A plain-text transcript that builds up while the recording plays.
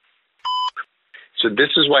So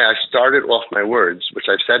this is why I started off my words, which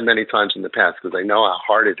I've said many times in the past, because I know how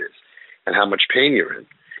hard it is and how much pain you're in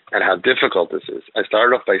and how difficult this is. I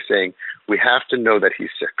started off by saying we have to know that he's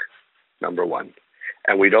sick, number one.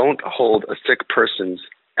 And we don't hold a sick person's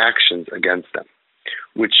actions against them,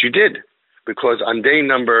 which you did, because on day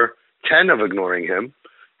number 10 of ignoring him,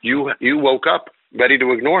 you woke up ready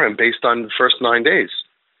to ignore him based on the first 9 days,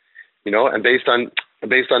 and based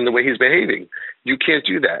on the way he's behaving. You can't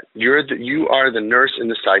do that. You are the nurse in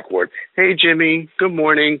the psych ward. Hey, Jimmy, good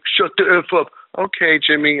morning. Shut the F up. Okay,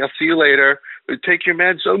 Jimmy, I'll see you later. Take your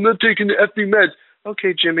meds. I'm not taking the effing meds.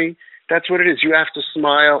 Okay, Jimmy, that's what it is. You have to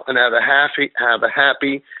smile and have a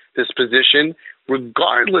happy disposition,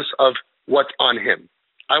 regardless of what's on him.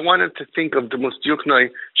 I want him to think of the Mustyuknai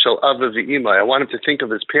Shel Ava V'Ima. I want him to think of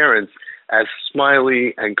his parents as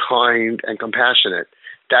smiley and kind and compassionate.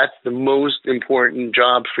 That's the most important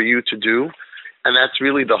job for you to do, and that's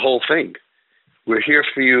really the whole thing. We're here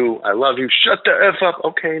for you. I love you. Shut the F up.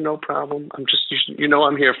 Okay, no problem. I'm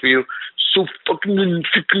here for you. So fucking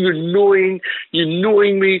annoying. You're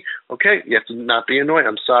annoying me. Okay, you have to not be annoying.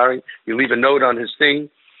 I'm sorry. You leave a note on his thing,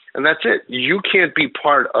 and that's it. You can't be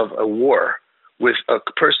part of a war with a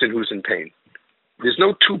person who's in pain. There's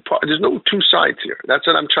no two sides here. That's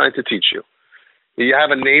what I'm trying to teach you. You have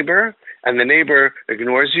a neighbor, and the neighbor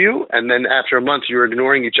ignores you, and then after a month you're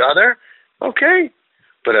ignoring each other. Okay.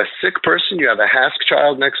 But a sick person, you have a HASC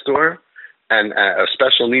child next door and a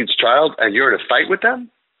special needs child, and you're in a fight with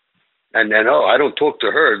them? And I don't talk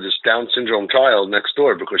to her, this Down syndrome child next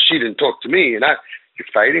door, because she didn't talk to me.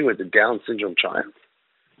 You're fighting with the Down syndrome child?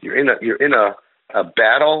 You're in a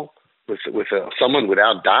battle with someone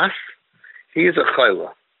without das? He is a chayla.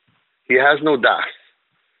 He has no das.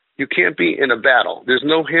 You can't be in a battle. There's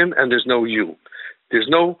no him and there's no you. There's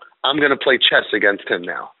no, I'm going to play chess against him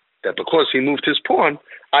now. That because he moved his pawn,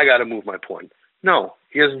 I got to move my pawn. No,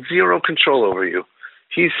 he has zero control over you.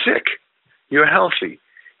 He's sick. You're healthy.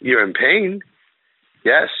 You're in pain.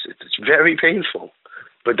 Yes, it's very painful.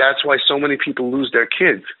 But that's why so many people lose their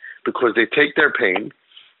kids, because they take their pain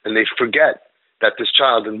and they forget that this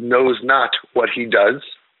child knows not what he does,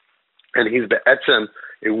 and he's be'etzem,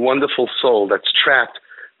 a wonderful soul that's trapped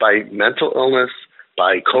by mental illness,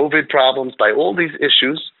 by COVID problems, by all these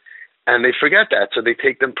issues, and they forget that, so they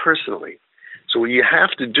take them personally. So what you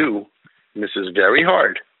have to do, and this is very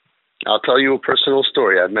hard, I'll tell you a personal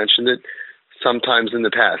story. I've mentioned it sometimes in the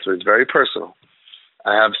past, but it's very personal.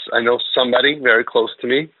 I know somebody very close to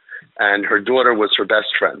me, and her daughter was her best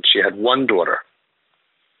friend. She had one daughter,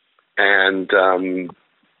 and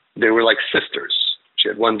they were like sisters. She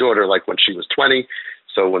had one daughter like when she was 20,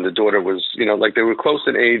 so when the daughter was, they were close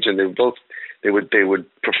in age, and they would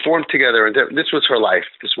perform together, and this was her life,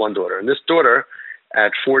 this one daughter. And this daughter,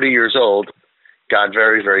 at 40 years old, got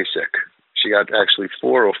very, very sick. She got actually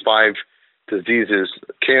 4 or 5 diseases,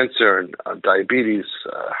 cancer and diabetes,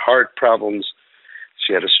 heart problems.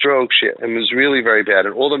 She had a stroke. It was really very bad.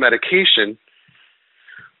 And all the medication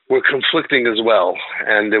were conflicting as well,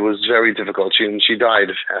 and it was very difficult. She died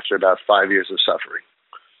after about 5 years of suffering.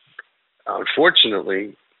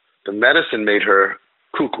 Unfortunately, the medicine made her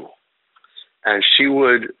cuckoo, and she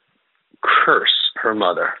would curse her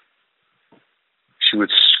mother. She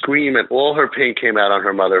would scream, and all her pain came out on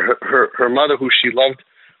her mother. Her mother, who she loved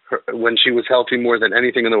when she was healthy more than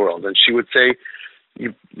anything in the world. And she would say,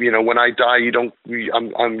 when I die,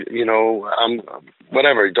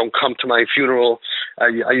 whatever, don't come to my funeral.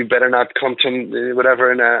 You better not come to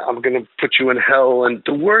whatever, and I'm going to put you in hell. And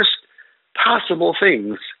the worst possible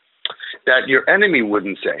things that your enemy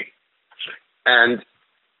wouldn't say. And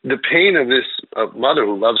the pain of this mother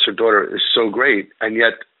who loves her daughter is so great, and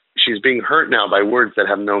yet she's being hurt now by words that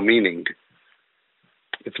have no meaning.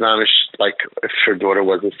 It's not like if her daughter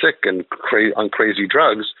wasn't sick and on crazy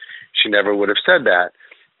drugs, she never would have said that.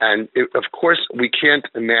 And of course, we can't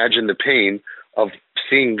imagine the pain of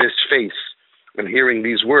seeing this face and hearing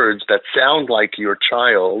these words that sound like your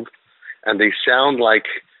child, and they sound like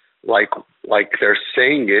they're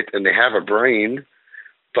saying it, and they have a brain,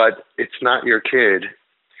 but it's not your kid.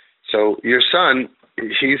 So your son,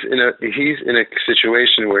 he's in a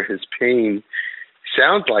situation where his pain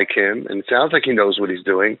sounds like him, and it sounds like he knows what he's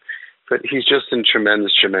doing, but he's just in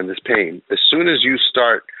tremendous, tremendous pain. As soon as you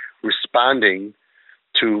start responding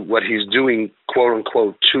to what he's doing, quote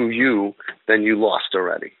unquote, to you, then you lost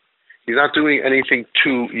already. He's not doing anything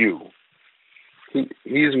to you.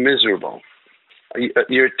 He's miserable.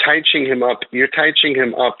 You're touching him up. You're touching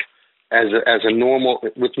him up as a normal,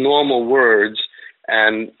 with normal words,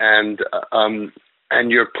 and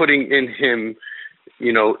you're putting in him,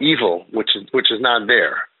 evil, which is not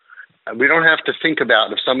there. We don't have to think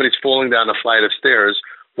about if somebody's falling down a flight of stairs,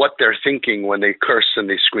 what they're thinking when they curse and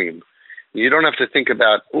they scream. You don't have to think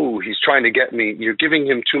about, oh, he's trying to get me. You're giving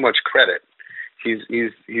him too much credit.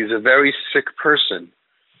 He's a very sick person.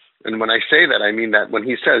 And when I say that, I mean that when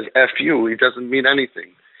he says F you, he doesn't mean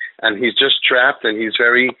anything. And he's just trapped and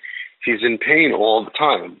he's in pain all the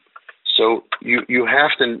time. So you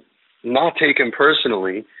have to not take him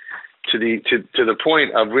personally to the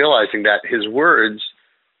point of realizing that his words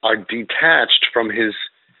are detached from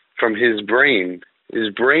his brain. His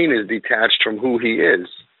brain is detached from who he is.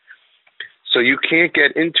 So you can't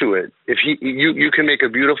get into it. If you can make a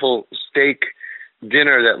beautiful steak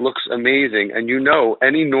dinner that looks amazing, and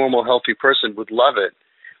any normal healthy person would love it,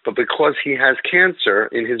 but because he has cancer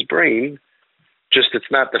in his brain, just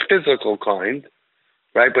it's not the physical kind,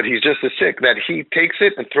 right? But he's just as sick that he takes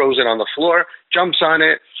it and throws it on the floor, jumps on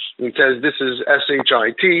it, and says, "This is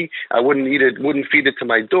SHIT. I wouldn't eat it, wouldn't feed it to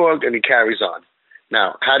my dog," and he carries on.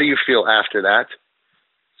 Now, how do you feel after that?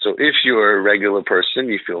 So if you're a regular person,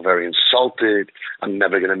 you feel very insulted. I'm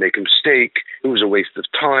never going to make a mistake. It was a waste of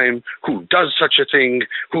time. Who does such a thing?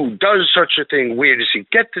 Who does such a thing? Where does he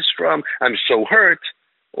get this from? I'm so hurt.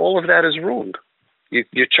 All of that is wrong.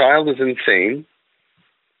 Your child is insane,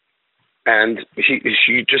 and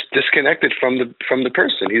she just disconnected from the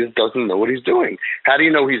person. He doesn't know what he's doing. How do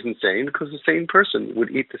you know he's insane? Because a sane person would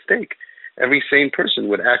eat the steak. Every sane person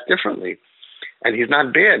would act differently. And he's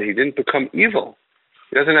not bad. He didn't become evil.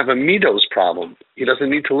 He doesn't have a Midos problem. He doesn't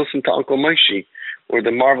need to listen to Uncle Moshe or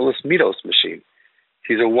the marvelous Midos machine.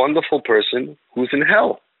 He's a wonderful person who's in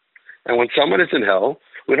hell. And when someone is in hell,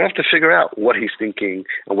 we don't have to figure out what he's thinking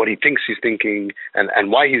and what he thinks he's thinking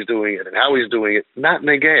and why he's doing it and how he's doing it. Not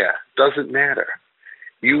negea. Doesn't matter.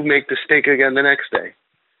 You make the steak again the next day.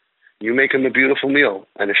 You make him a beautiful meal.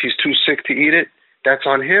 And if he's too sick to eat it, that's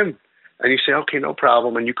on him. And you say, okay, no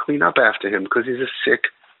problem. And you clean up after him because he's a sick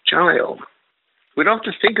child. We don't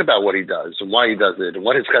have to think about what he does and why he does it and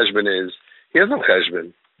what his cheshbon is. He has no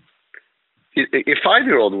cheshbon. A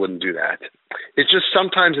 5-year-old wouldn't do that. It's just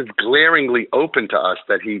sometimes it's glaringly open to us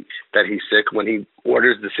that he's sick when he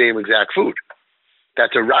orders the same exact food.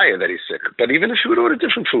 That's a raya that he's sick. But even if he would order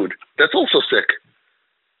different food, that's also sick.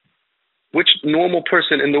 Which normal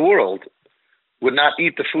person in the world would not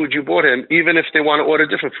eat the food you bought him, even if they want to order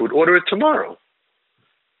different food? Order it tomorrow.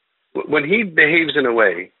 When he behaves in a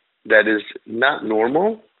way that is not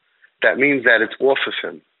normal, that means that it's off of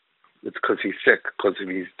him. It's because he's sick, because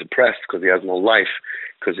he's depressed, because he has no life,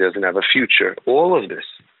 because he doesn't have a future, all of this.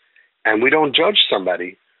 And we don't judge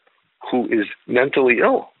somebody who is mentally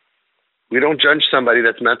ill. We don't judge somebody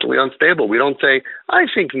that's mentally unstable. We don't say, I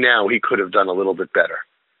think now he could have done a little bit better.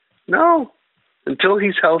 No. Until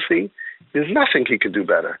he's healthy, there's nothing he could do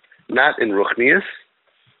better. Not in Ruchnius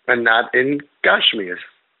and not in Gashmius.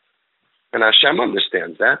 And Hashem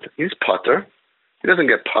understands that. He's Potter. He doesn't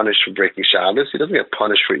get punished for breaking Shabbos. He doesn't get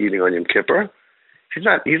punished for eating on Yom Kippur. He's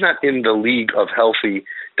not in the league of healthy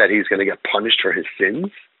that he's going to get punished for his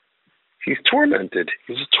sins. He's tormented.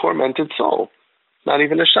 He's a tormented soul. Not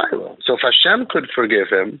even a Shiloh. So if Hashem could forgive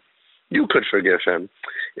him, you could forgive him.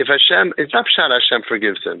 If Hashem, it's not Pshat Hashem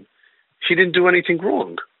forgives him. He didn't do anything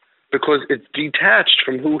wrong because it's detached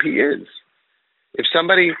from who he is. If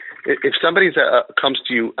somebody comes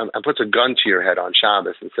to you and puts a gun to your head on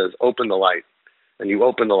Shabbos and says, open the light, and you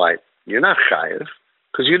open the light, you're not chayiv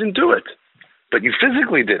because you didn't do it. But you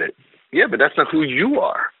physically did it. Yeah, but that's not who you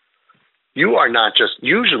are. You are not just,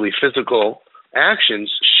 usually physical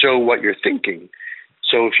actions show what you're thinking.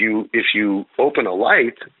 So if you open a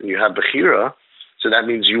light and you have Bechira, so that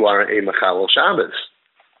means you are a Mechalel Shabbos.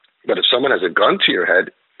 But if someone has a gun to your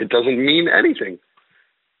head, it doesn't mean anything.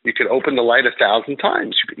 You could open the light 1,000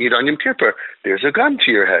 times. You could eat on Yom Kippur. There's a gun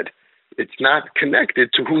to your head. It's not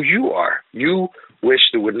connected to who you are. You wish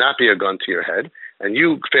there would not be a gun to your head, and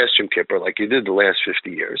you fast Yom Kippur like you did the last 50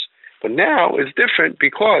 years. But now it's different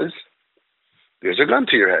because there's a gun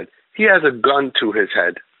to your head. He has a gun to his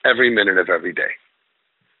head every minute of every day.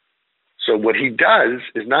 So what he does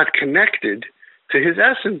is not connected to his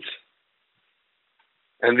essence.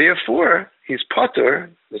 And therefore, he's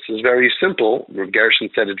Potter. This is very simple. Rav Gershon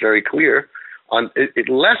said it very clear.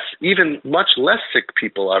 Much less sick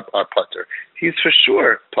people are Potter. He's for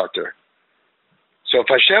sure Potter. So if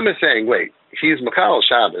Hashem is saying, wait, he's Mechalel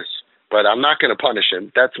Shabbos, but I'm not going to punish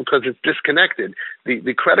him, that's because it's disconnected.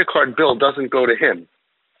 The credit card bill doesn't go to him.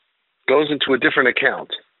 It goes into a different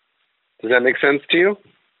account. Does that make sense to you?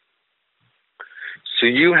 So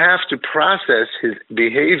you have to process his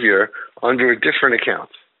behavior under a different account.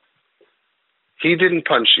 He didn't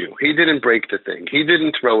punch you. He didn't break the thing. He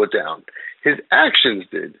didn't throw it down. His actions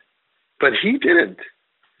did, but he didn't.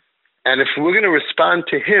 And if we're going to respond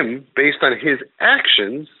to him based on his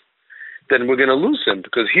actions, then we're going to lose him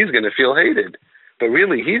because he's going to feel hated. But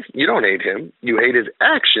really, you don't hate him. You hate his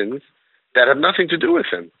actions that have nothing to do with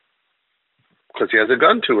him because he has a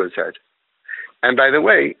gun to his head. And by the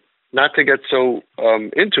way, not to get so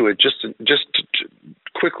into it, just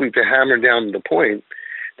quickly to hammer down the point,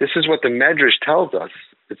 this is what the Medrash tells us.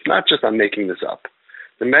 It's not just I'm making this up.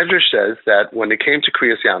 The Medrash says that when it came to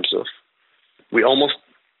Kriyas Yamsuf, we almost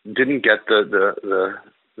didn't get the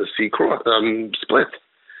sea split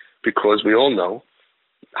because we all know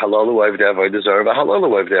halalu avdei avodah zarah,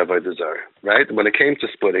 halalu avdei avodah zarah, right? When it came to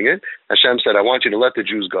splitting it, Hashem said, I want you to let the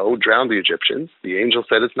Jews go, drown the Egyptians. The angel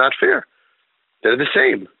said it's not fair. They're the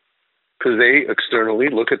same because they externally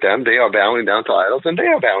look at them. They are bowing down to idols and they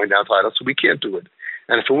are bowing down to idols, so we can't do it.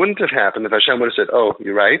 And if it wouldn't have happened, if Hashem would have said, oh,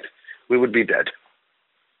 you're right, we would be dead.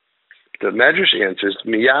 The Medrash answers,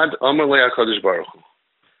 Miyad Amar Le HaKadosh Baruch Hu.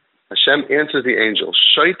 Hashem answers the angel,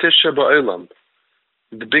 Shoite Sheba'olam,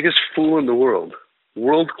 the biggest fool in the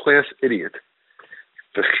world-class idiot.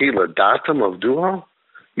 V'chila datam of duha?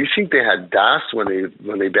 You think they had das when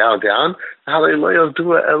they bowed down?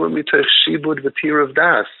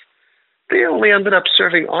 They only ended up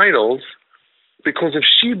serving idols because of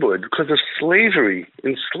shibud, because of slavery,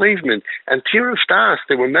 enslavement, and tiruf das.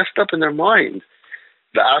 They were messed up in their mind.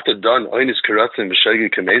 And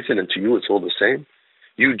to you it's all the same.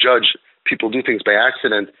 You judge people do things by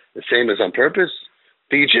accident the same as on purpose.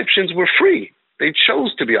 The Egyptians were free. They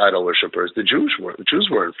chose to be idol worshippers. The Jews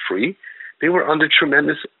weren't free. They were under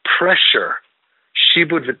tremendous pressure.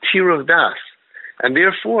 Shibud v'tiruf das. And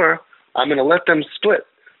therefore, I'm going to let them split.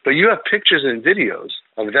 But you have pictures and videos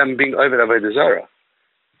of them being oved avodah zarah.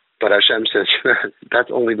 But Hashem says, that's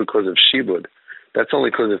only because of shibud. That's only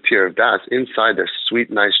because of tiruf das. Inside, they're sweet,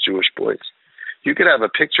 nice Jewish boys. You could have a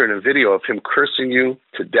picture and a video of him cursing you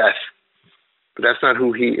to death. But that's not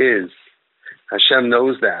who he is. Hashem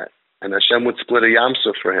knows that. And Hashem would split a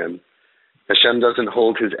yamsuf for him. Hashem doesn't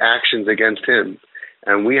hold his actions against him.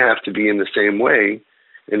 And we have to be in the same way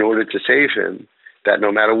in order to save him, that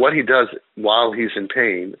no matter what he does while he's in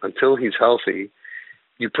pain, until he's healthy,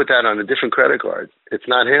 you put that on a different credit card. It's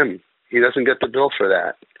not him. He doesn't get the bill for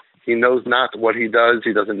that. He knows not what he does.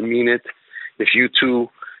 He doesn't mean it. If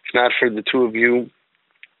not for the two of you,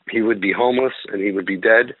 he would be homeless and he would be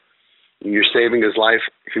dead. And you're saving his life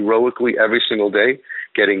heroically every single day,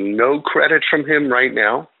 getting no credit from him right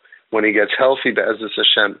now. When he gets healthy, Be'ezus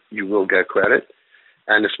Hashem, you will get credit.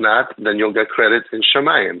 And if not, then you'll get credit in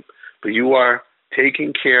Shemayim. But you are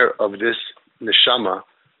taking care of this neshama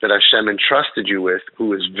that Hashem entrusted you with,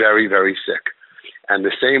 who is very, very sick. And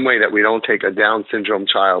the same way that we don't take a Down syndrome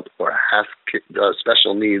child or has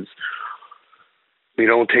special needs, we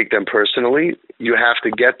don't take them personally. You have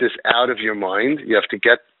to get this out of your mind. You have to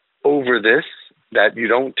get over this, that you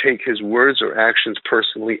don't take his words or actions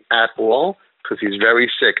personally at all, because he's very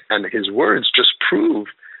sick. And his words just prove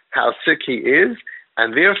how sick he is,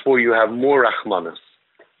 and therefore you have more rachmanas.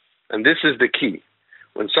 And this is the key.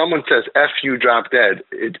 When someone says, F you, drop dead,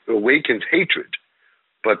 it awakens hatred.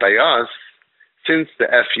 But by us, since the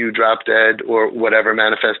F you, drop dead, or whatever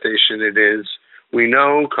manifestation it is, we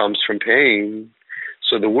know comes from pain.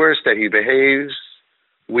 So the worse that he behaves,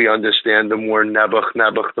 we understand the more nebuch,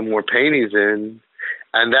 the more pain he's in.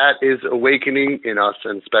 And that is awakening in us,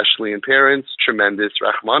 and especially in parents, tremendous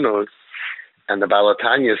rachmanos. And the Baal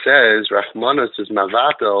HaTanya says, rachmanos is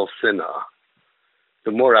mavatel sinah.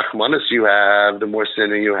 The more rachmanos you have, the more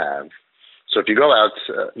sinah you have. So if you go out,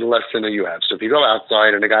 the less sinah you have. So if you go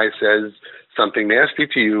outside and a guy says something nasty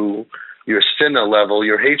to you, your sinah level,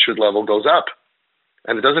 your hatred level goes up.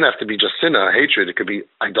 And it doesn't have to be just sinah, hatred. It could be,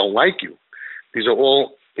 I don't like you. These are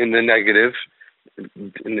all in the negative,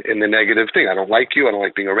 in the negative thing. I don't like you. I don't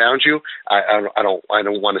like being around you. I don't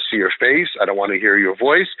want to see your face. I don't want to hear your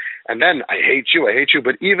voice. And then I hate you.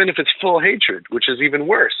 But even if it's full hatred, which is even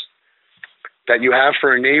worse, that you have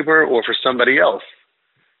for a neighbor or for somebody else,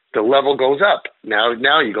 the level goes up. Now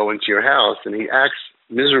you go into your house and he acts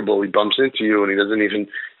miserable. He bumps into you and he doesn't even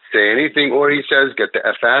say anything, or he says, get the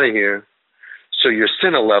F out of here. So your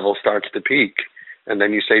sinah level starts to peak. And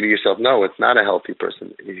then you say to yourself, no, it's not a healthy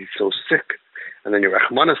person. He's so sick. And then your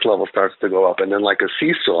rachmanis level starts to go up. And then like a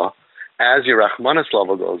seesaw, as your rachmanis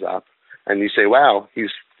level goes up, and you say, wow,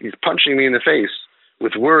 he's punching me in the face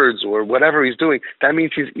with words or whatever he's doing, that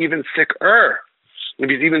means he's even sicker. If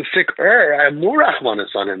he's even sicker, I have more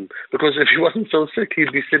rachmanis on him. Because if he wasn't so sick,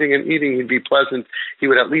 he'd be sitting and eating, he'd be pleasant. He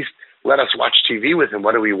would at least let us watch TV with him.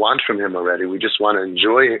 What do we want from him already? We just want to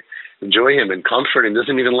enjoy him and comfort him.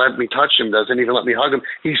 Doesn't even let me touch him, doesn't even let me hug him.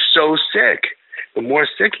 He's so sick. The more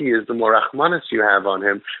sick he is, the more Rahmanas you have on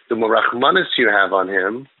him. The more Rahmanas you have on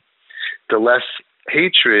him, the less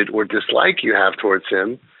hatred or dislike you have towards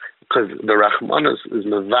him, because the Rahmanas is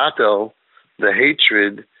mevatel, the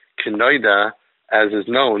hatred, kenoida, as is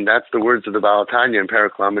known. That's the words of the Baal Tanya in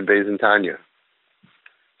Perek Lamed Beis in Tanya.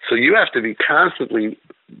 So you have to be constantly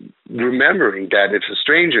remembering that if a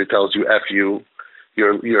stranger tells you F you,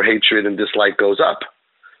 your hatred and dislike goes up.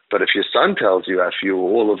 But if your son tells you F you,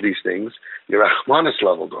 all of these things, your Rahmanas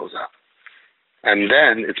level goes up. And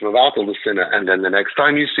then it's Mavatal the sinner. And then the next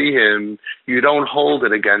time you see him, you don't hold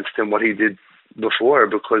it against him what he did before,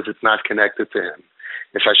 because it's not connected to him.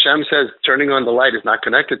 If Hashem says turning on the light is not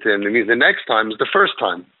connected to him, it means the next time is the first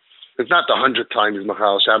time. It's not the 100th time he's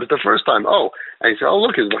Machal Shabbos, the first time. Oh, and you say, oh,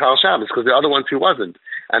 look, he's Machal Shabbos, because the other ones he wasn't.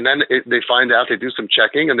 And then they find out, they do some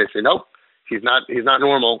checking, and they say, nope, he's not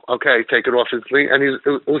normal. Okay, take it off his thing. And it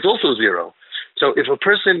was also zero. So if a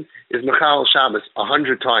person is Machal Shabbos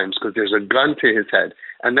 100 times because there's a gun to his head,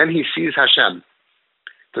 and then he sees Hashem,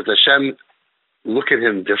 does Hashem look at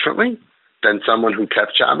him differently than someone who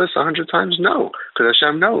kept Shabbos 100 times? No, because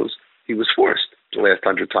Hashem knows he was forced the last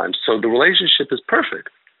 100 times. So the relationship is perfect.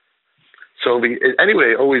 So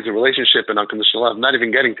anyway, always a relationship and unconditional love. I'm not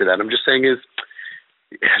even getting to that. I'm just saying is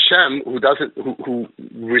Hashem, who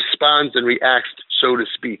responds and reacts, so to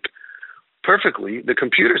speak, perfectly. The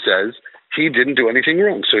computer says he didn't do anything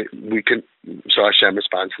wrong, so Hashem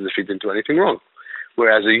responds as if he didn't do anything wrong.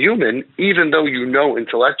 Whereas a human, even though you know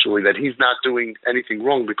intellectually that he's not doing anything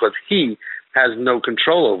wrong because he has no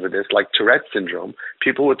control over this, like Tourette syndrome,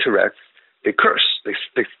 people with Tourette's, they curse,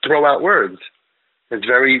 they throw out words. It's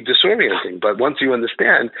very disorienting. But once you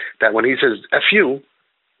understand that when he says F you,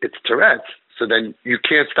 it's Tourette's, so then you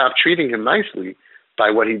can't stop treating him nicely by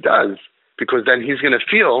what he does, because then he's going to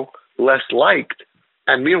feel less liked.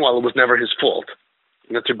 And meanwhile, it was never his fault.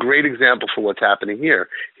 And that's a great example for what's happening here.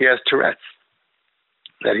 He has Tourette's,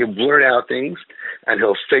 that he'll blurt out things and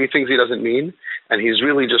he'll say things he doesn't mean, and he's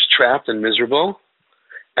really just trapped and miserable.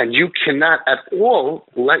 And you cannot at all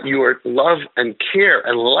let your love and care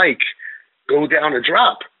and like go down a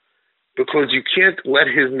drop, because you can't let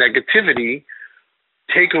his negativity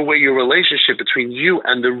take away your relationship between you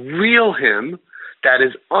and the real him that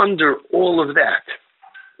is under all of that.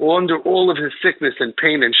 Under all of his sickness and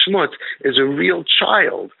pain and schmutz is a real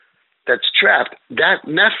child that's trapped. That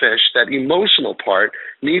nefesh, that emotional part,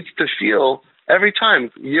 needs to feel every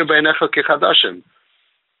time. You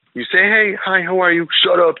say, hey, hi, how are you?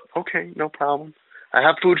 Shut up. Okay, no problem. I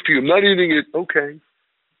have food for you. I'm not eating it. Okay,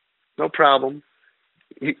 no problem.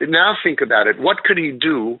 Now think about it. What could he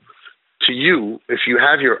do to you if you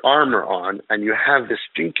have your armor on and you have this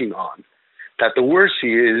thinking on, that the worse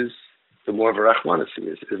he is, the more of a Rahmanas he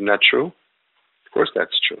is? Isn't that true? Of course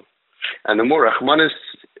that's true. And the more Rahmanas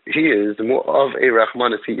he is, the more of a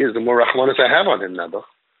Rahmanas he is, the more Rahmanas I have on him, Nebuch.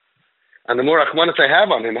 And the more Rahmanas I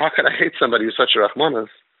have on him, how could I hate somebody who's such a Rahmanas?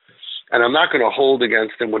 And I'm not going to hold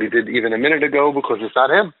against him what he did even a minute ago, because it's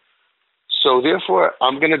not him. So therefore,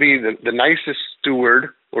 I'm going to be the nicest steward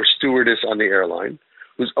or stewardess on the airline,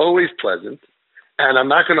 who's always pleasant. And I'm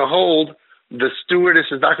not going to hold, the stewardess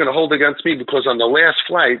is not going to hold against me because on the last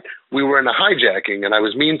flight, we were in a hijacking and I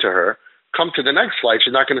was mean to her. Come to the next flight,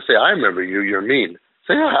 she's not going to say, I remember you, you're mean.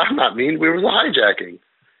 Say, yeah, I'm not mean, we were a hijacking.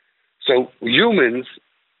 So humans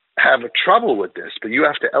have a trouble with this, but you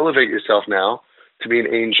have to elevate yourself now to be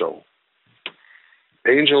an angel.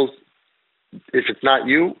 Angels, if it's not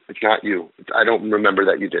you, it's not you. I don't remember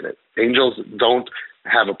that you did it. Angels don't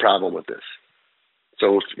have a problem with this.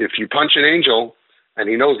 So if you punch an angel and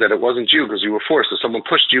he knows that it wasn't you because you were forced, so someone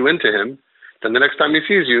pushed you into him, then the next time he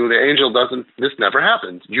sees you, the angel doesn't, this never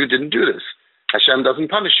happened. You didn't do this. Hashem doesn't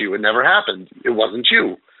punish you. It never happened. It wasn't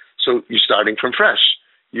you. So you're starting from fresh.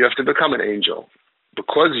 You have to become an angel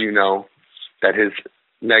because you know that his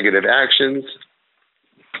negative actions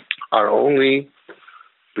are only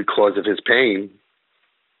because of his pain,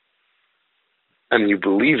 and you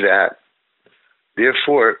believe that.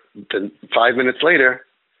 Therefore, 5 minutes later,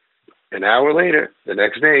 an hour later, the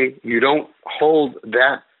next day, you don't hold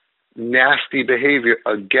that nasty behavior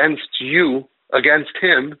against you, against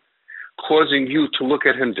him, causing you to look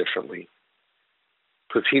at him differently,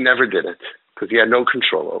 because he never did it, because he had no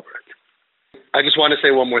control over it. I just want to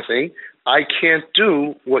say one more thing. I can't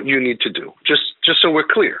do what you need to do, just so we're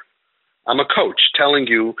clear. I'm a coach telling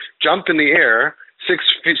you, jump in the air 6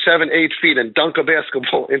 feet, 7, 8 feet and dunk a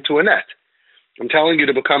basketball into a net. I'm telling you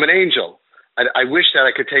to become an angel. I wish that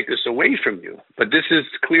I could take this away from you, but this is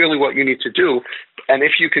clearly what you need to do. And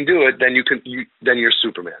if you can do it, then then you're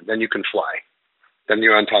Superman. Then you can fly. Then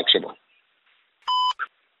you're untouchable.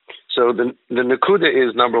 So the nakuda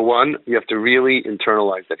is, number one, you have to really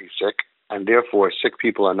internalize that he's sick, and therefore sick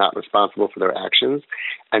people are not responsible for their actions,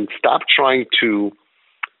 and stop trying to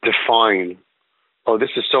define, oh,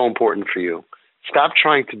 this is so important for you. Stop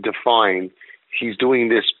trying to define, he's doing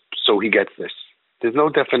this so he gets this. There's no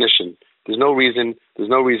definition. There's no reason. There's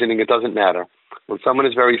no reasoning. It doesn't matter. When someone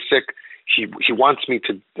is very sick, he wants me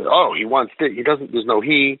to, he wants this. He doesn't, there's no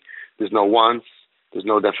he, there's no wants, there's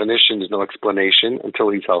no definition, there's no explanation until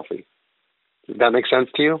he's healthy. Does that make sense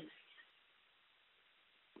to you?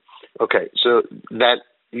 Okay, so that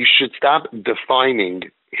you should stop defining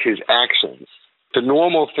his actions. The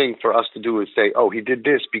normal thing for us to do is say, oh, he did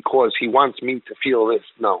this because he wants me to feel this.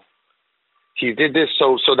 No. He did this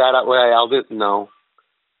so that way I'll do it. No.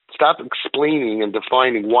 Stop explaining and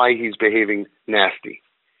defining why he's behaving nasty.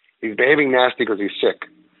 He's behaving nasty because he's sick.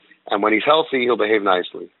 And when he's healthy, he'll behave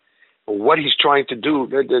nicely. But what he's trying to do,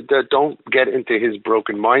 don't get into his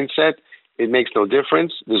broken mindset. It makes no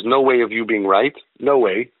difference. There's no way of you being right. No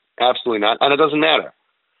way. Absolutely not. And it doesn't matter.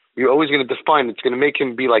 You're always going to define. It's going to make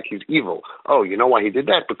him be like he's evil. Oh, you know why he did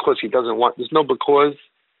that? Because he doesn't want. There's no because.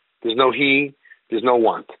 There's no he. There's no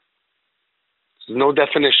want. There's no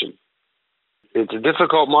definition. It's a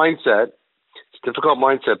difficult mindset. It's a difficult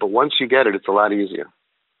mindset, but once you get it, it's a lot easier.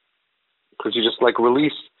 Because you just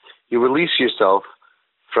release yourself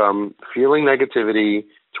from feeling negativity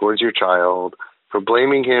towards your child, for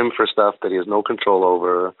blaming him for stuff that he has no control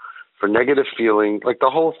over, for negative feeling, the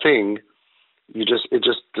whole thing. It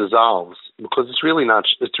just dissolves, because it's really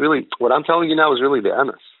what I'm telling you now is really the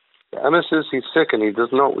emes. The emes is he's sick and he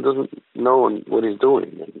doesn't know what he's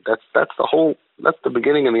doing. And that's the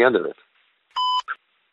beginning and the end of it.